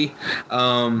lazy,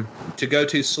 to go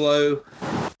too slow.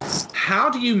 How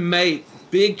do you make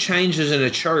big changes in a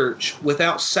church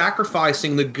without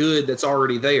sacrificing the good that's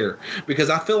already there? Because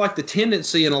I feel like the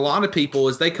tendency in a lot of people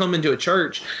is they come into a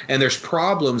church and there's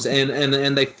problems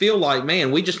and they feel like,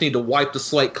 man, we just need to wipe the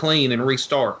slate clean and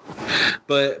restart.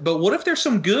 But what if there's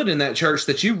some good in that church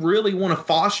that you really want to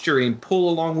foster and pull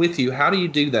along with you? How do you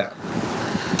do that?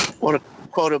 What a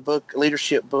quote, a book,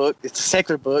 leadership book. It's a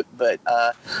secular book, but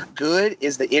good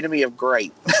is the enemy of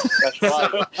great. That's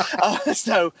right.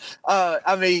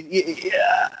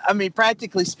 I mean,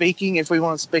 practically speaking, if we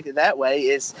want to speak it that way,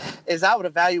 is I would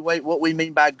evaluate what we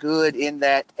mean by good in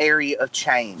that area of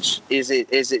change. Is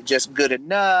it just good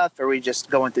enough? Are we just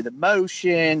going through the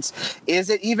motions? Is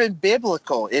it even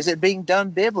biblical? Is it being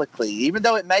done biblically? Even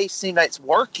though it may seem that it's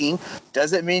working,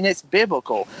 doesn't mean it's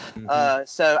biblical.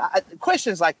 Mm-hmm.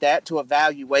 Questions like that to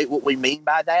evaluate what we mean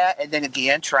by that, and then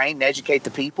again train and educate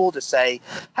the people to say,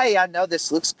 hey, I know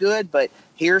this looks good, but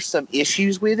here's some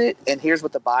issues with it, and here's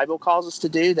what the Bible calls us to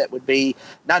do that would be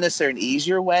not necessarily an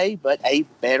easier way, but a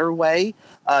better way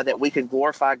that we can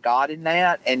glorify God in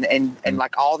that, and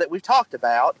like all that we've talked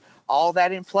about, all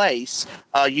that in place,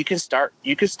 you can start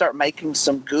making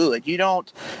some good. You're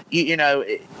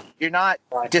not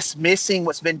dismissing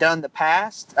what's been done in the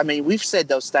past. I mean, we've said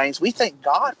those things. We thank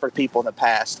God for people in the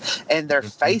past and their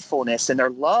faithfulness and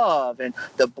their love and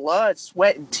the blood,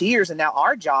 sweat, and tears. And now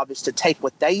our job is to take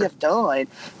what they have done,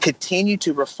 continue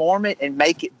to reform it, and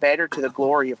make it better to the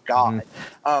glory of God.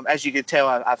 As you can tell,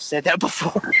 I've said that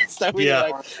before.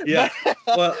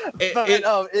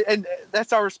 And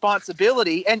that's our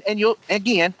responsibility. And you'll,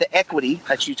 again, the equity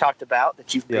that you talked about,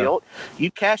 that you've built,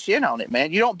 you cash in on it,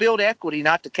 man. You don't build equity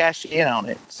not to cash in on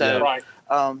it. So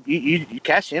you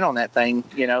cash in on that thing,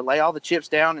 lay all the chips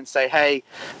down and say, hey,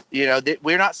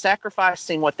 we're not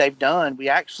sacrificing what they've done.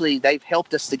 They've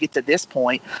helped us to get to this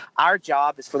point. Our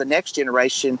job is for the next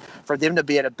generation, for them to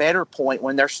be at a better point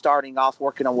when they're starting off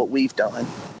working on what we've done.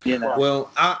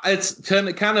 Well, it's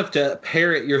kind of to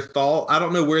parrot your thought. I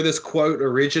don't know where this quote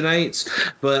originates,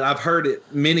 but I've heard it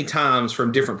many times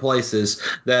from different places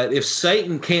that if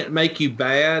Satan can't make you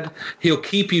bad, he'll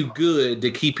keep you good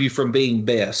to keep you from being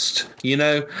best. And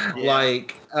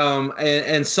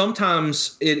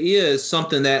sometimes it is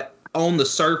something that on the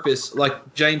surface,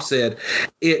 like James said,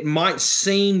 it might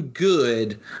seem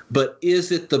good, but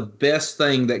is it the best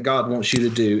thing that God wants you to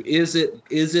do? Is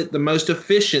it the most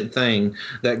efficient thing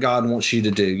that God wants you to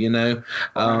do?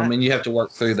 And you have to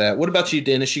work through that. What about you,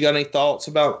 Dennis? You got any thoughts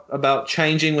about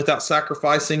changing without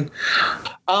sacrificing?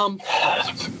 The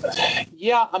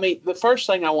first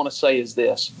thing I want to say is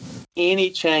this. any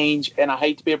change, and I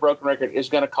hate to be a broken record, is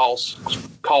going to call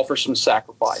for some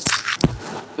sacrifice.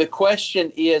 The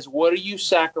question is, what are you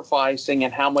sacrificing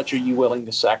and how much are you willing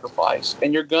to sacrifice?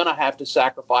 And you're going to have to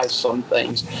sacrifice some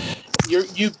things.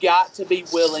 You've got to be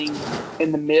willing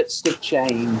in the midst of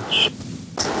change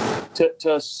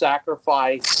to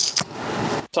sacrifice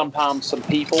sometimes some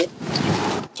people.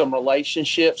 Some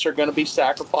relationships are going to be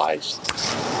sacrificed.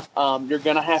 You're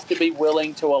going to have to be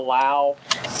willing to allow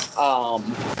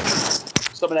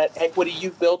some of that equity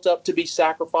you've built up to be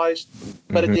sacrificed.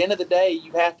 But at the end of the day,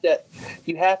 you have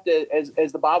to,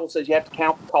 as the Bible says, you have to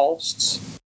count the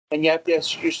costs, and you have to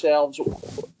ask yourselves,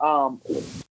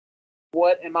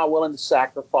 what am I willing to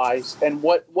sacrifice, and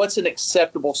what's an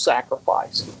acceptable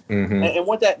sacrifice? And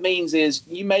what that means is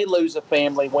you may lose a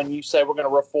family when you say we're going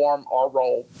to reform our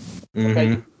role.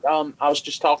 Okay. I was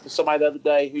just talking to somebody the other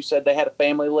day who said they had a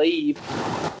family leave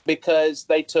because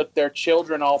they took their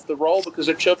children off the roll because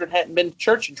their children hadn't been to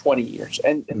church in 20 years,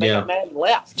 and they got mad and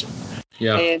left.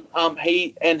 Yeah.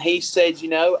 And he said,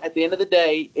 at the end of the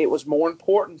day, it was more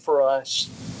important for us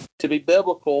to be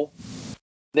biblical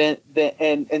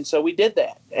and so we did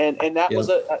that, and that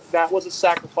was a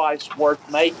sacrifice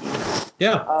worth making.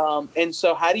 Yeah. And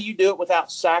so how do you do it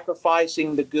without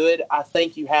sacrificing the good? I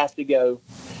think you have to go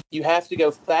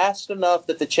fast enough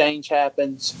that the change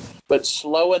happens, but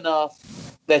slow enough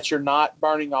that you're not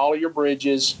burning all of your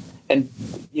bridges, and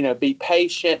be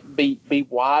patient, be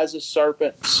wise as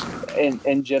serpents,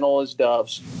 and gentle as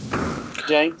doves.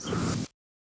 James?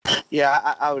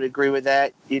 Yeah, I would agree with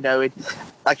that.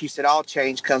 Like you said, all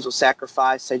change comes with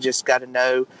sacrifice. They just got to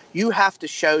know. You have to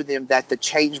show them that the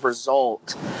change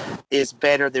result is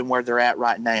better than where they're at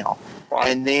right now. Right.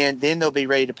 And then they'll be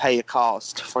ready to pay a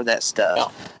cost for that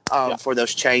stuff, for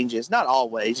those changes. Not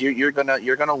always. You're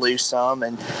gonna lose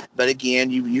some, but again,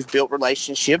 you've built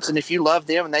relationships, and if you love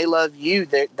them and they love you,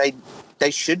 they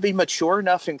should be mature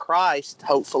enough in Christ,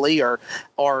 hopefully, or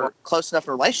close enough in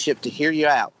a relationship to hear you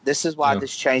out. This is why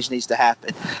this change needs to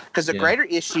happen. Because the greater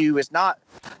issue is not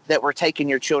that we're taking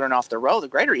your children off the road. The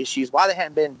greater issue is why they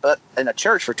haven't been but in a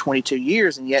church for 22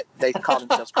 years, and yet they call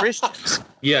themselves Christians.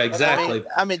 Yeah, exactly.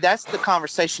 I mean, that's the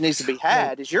conversation needs to be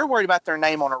had. Is you're worried about their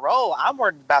name on a roll. I'm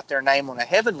worried about their name on a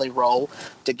heavenly roll,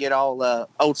 to get all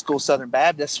old school Southern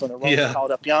Baptists when the roll is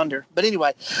called up yonder. But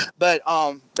anyway, but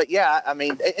yeah, I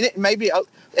mean, and it may be.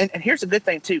 And here's a good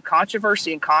thing too: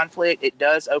 controversy and conflict. It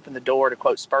does open the door, to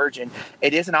quote Spurgeon.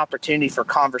 It is an opportunity for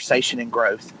conversation and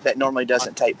growth that normally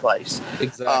doesn't take place.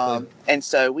 Exactly. And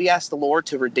so we ask the Lord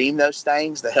to redeem those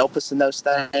things, to help us in those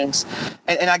things.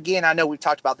 And again, I know we've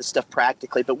talked about this stuff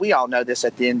practically, but we all know this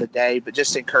at the end of the day. But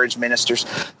just to encourage ministers,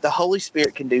 the Holy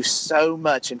Spirit can do so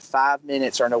much in 5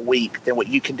 minutes or in a week than what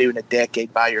you can do in a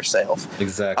decade by yourself.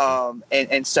 Exactly.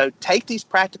 And so take these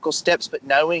practical steps, but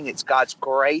knowing it's God's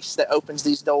grace that opens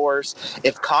these doors.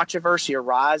 If controversy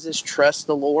arises, trust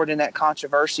the Lord in that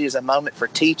controversy as a moment for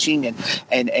teaching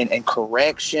and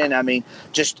correction. I mean,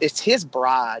 just it's His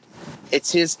bride.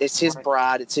 It's his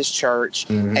bride. It's His church,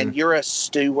 and you're a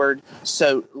steward.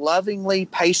 So lovingly,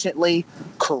 patiently,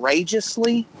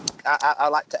 courageously, I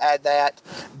like to add that,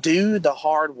 do the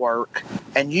hard work,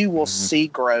 and you will see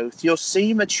growth. You'll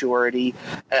see maturity.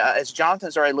 As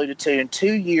Jonathan's already alluded to, in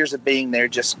 2 years of being there,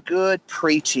 just good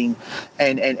preaching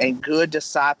and good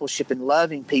discipleship and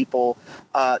loving people,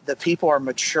 the people are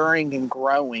maturing and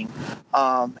growing,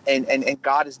 and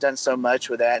God has done so much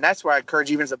with that. And that's where I encourage,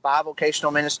 even as a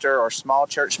bivocational minister or small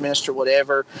church minister,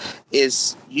 whatever,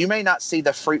 is you may not see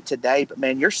the fruit today, but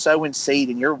man, you're sowing seed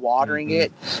and you're watering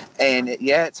it, and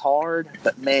it's hard,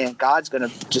 but man, God's going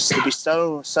to just be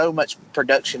so much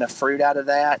production of fruit out of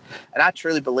that. And I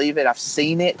truly believe it. I've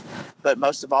seen it, but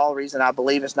most of all, the reason I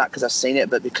believe it's not because I've seen it,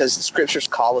 but because the scriptures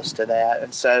call us to that.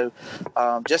 And so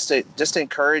just to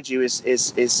encourage you is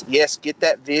yes, get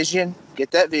that vision,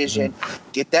 get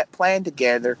that plan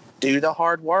together, do the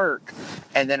hard work,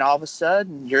 and then all of a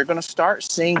sudden you're going to start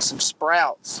seeing some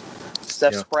sprouts,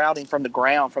 stuff sprouting from the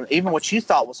ground, from even what you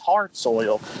thought was hard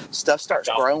soil. Stuff starts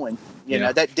growing. You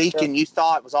know, that deacon you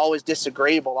thought was always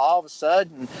disagreeable, all of a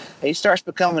sudden he starts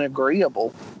becoming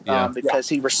agreeable, because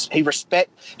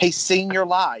he's seen your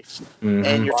life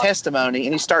and your testimony,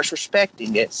 and he starts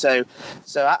respecting it. So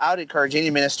I would encourage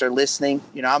any minister listening.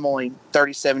 I'm only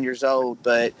 37 years old,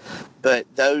 but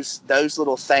those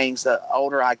little things, the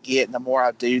older I get and the more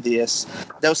I do this,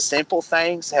 those simple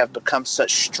things have become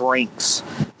such strengths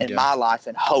in my life,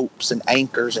 and hopes and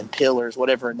anchors and pillars,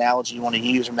 whatever analogy you want to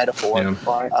use or metaphor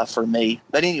for me.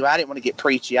 But anyway, I didn't want to get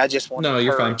preachy. I just want to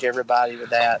encourage everybody with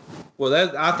that.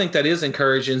 Well, I think that is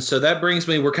encouraging. So that brings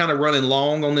me, we're kind of running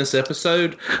long on this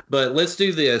episode, but let's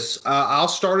do this. I'll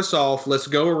start us off. Let's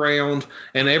go around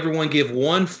and everyone give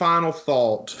one final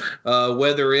thought,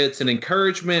 whether it's an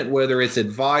encouragement, whether it's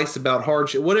advice about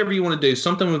hardship, whatever you want to do,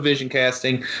 something with vision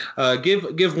casting.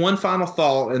 Give one final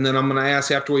thought, and then I'm going to ask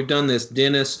after we've done this,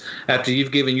 Dennis, after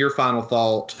you've given your final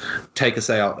thought, take us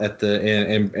out at the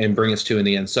and bring us to an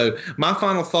end. So my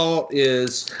final thought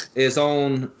is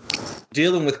on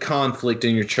dealing with conflict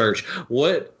in your church.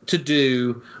 What to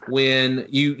do when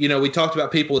we talked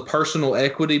about people with personal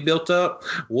equity built up.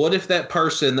 What if that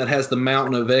person that has the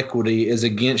mountain of equity is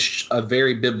against a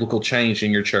very biblical change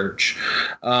in your church?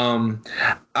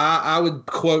 I would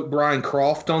quote Brian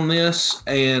Croft on this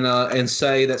and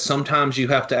say that sometimes you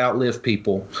have to outlive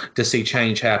people to see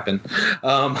change happen.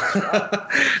 Go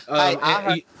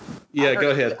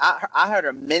ahead. I heard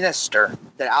a minister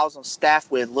that I was on staff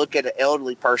with look at an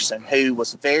elderly person who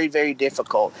was very, very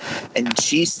difficult, and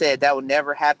she said that would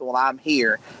never happen while I'm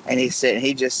here. And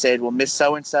he just said, well, Miss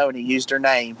So-and-so, and he used her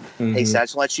name. Mm-hmm. He said, I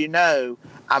just want you to know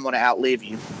I'm going to outlive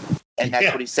you. And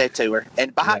that's what he said to her.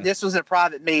 And this was a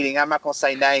private meeting. I'm not going to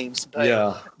say names,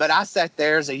 but I sat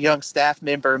there as a young staff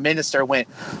member, minister, went,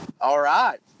 all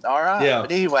right. Yeah.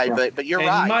 But anyway, but you're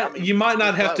right. You might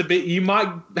not have to be. You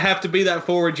might have to be that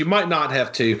forward. You might not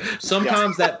have to.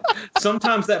 Sometimes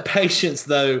sometimes that patience,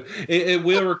 though, it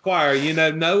will require,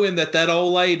 knowing that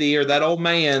old lady or that old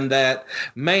man,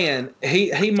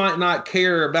 he might not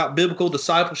care about biblical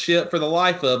discipleship for the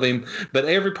life of him, but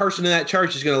every person in that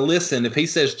church is going to listen. If he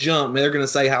says jump, they're going to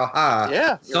say how high.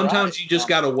 Yeah. Sometimes you just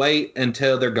got to wait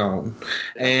until they're gone,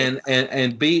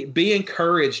 and be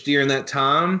encouraged during that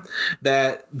time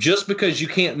that. Just because you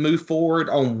can't move forward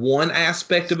on one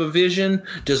aspect of a vision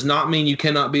does not mean you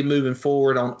cannot be moving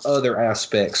forward on other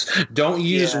aspects. Don't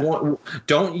use one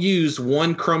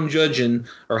crumb judging,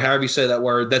 or however you say that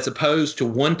word, that's opposed to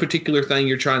one particular thing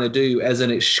you're trying to do as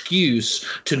an excuse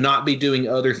to not be doing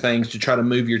other things to try to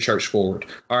move your church forward.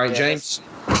 All right, James?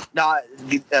 No,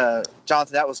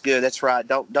 Jonathan, that was good. That's right.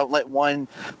 Don't let one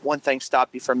thing stop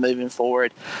you from moving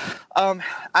forward.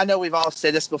 I know we've all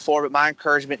said this before, but my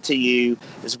encouragement to you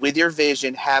is with your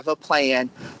vision, have a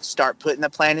plan, start putting the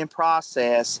plan in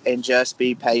process, and just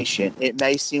be patient. It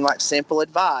may seem like simple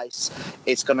advice.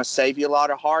 It's going to save you a lot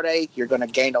of heartache. You're going to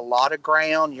gain a lot of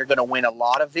ground. You're going to win a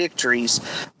lot of victories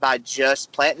by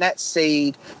just planting that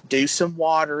seed, do some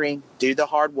watering, do the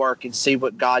hard work, and see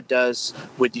what God does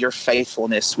with your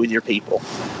faithfulness with your people.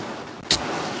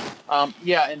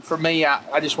 And for me,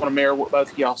 I just want to mirror what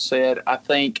both of y'all said. I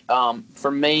think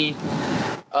for me,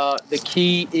 the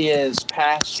key is,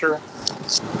 pastor,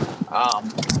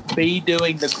 be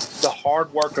doing the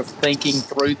hard work of thinking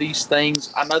through these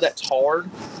things. I know that's hard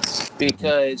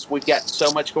because we've got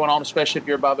so much going on, especially if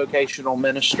you're a bivocational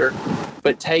minister.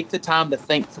 But take the time to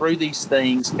think through these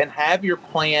things and have your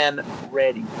plan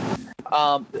ready.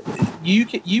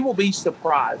 You will be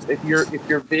surprised if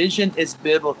your vision is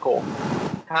biblical,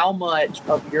 how much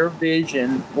of your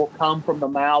vision will come from the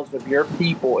mouths of your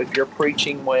people if you're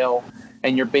preaching well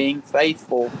and you're being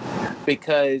faithful,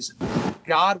 because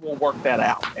God will work that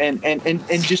out. And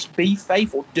just be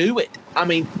faithful. Do it. I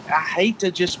mean, I hate to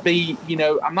just be,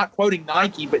 I'm not quoting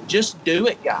Nike, but just do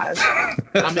it, guys.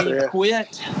 I mean,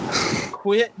 quit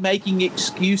making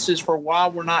excuses for why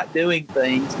we're not doing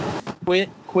things.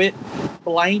 Quit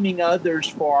blaming others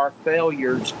for our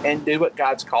failures and do what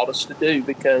God's called us to do,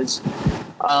 because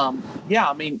there are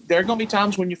going to be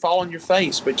times when you fall on your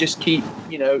face, but just keep,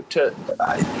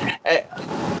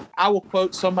 I will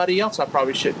quote somebody else I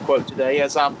probably shouldn't quote today,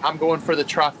 as I'm going for the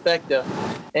trifecta.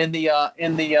 In the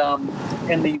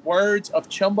words of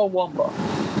Chumbawamba,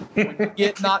 when you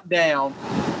get knocked down,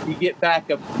 you get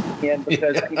back up again,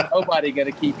 because ain't nobody going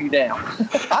to keep you down.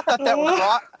 I thought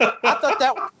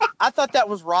that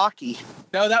was Rocky.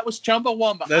 No, that was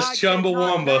Chumbawamba. That's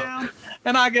Chumbawamba.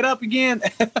 And I get up again.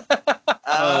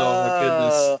 Oh my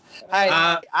goodness! Hey,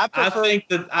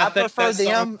 I prefer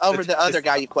them over the other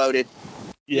guy you quoted.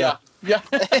 Yeah.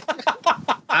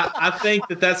 I think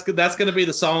that's going to be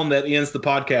the song that ends the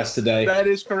podcast today. That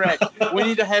is correct. We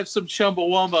need to have some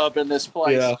Chumbawamba up in this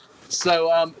place. Yeah.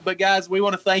 So, but guys, we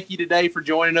want to thank you today for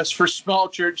joining us for Small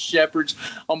Church Shepherds.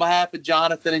 On behalf of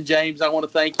Jonathan and James, I want to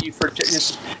thank you for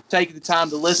just taking the time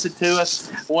to listen to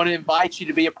us. I want to invite you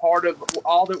to be a part of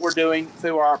all that we're doing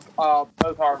through our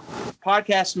both our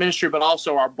podcast ministry, but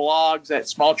also our blogs at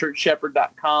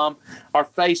smallchurchshepherd.com, our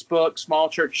Facebook, Small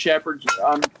Church Shepherds,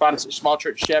 find us at Small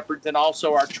Church Shepherds, and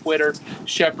also our Twitter,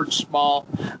 Shepherd Small.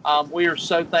 We are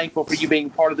so thankful for you being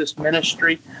part of this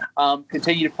ministry.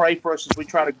 Continue to pray for us as we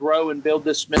try to grow and build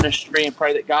this ministry, and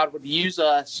pray that God would use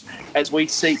us as we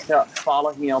seek to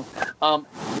follow Him.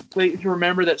 Please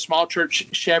remember that Small Church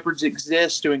Shepherds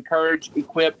exists to encourage,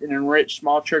 equip, and enrich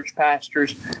small church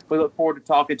pastors. We look forward to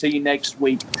talking to you next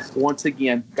week once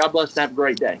again. God bless and have a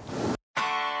great day.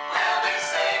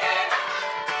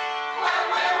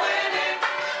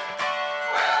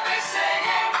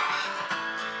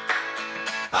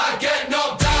 I get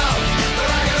no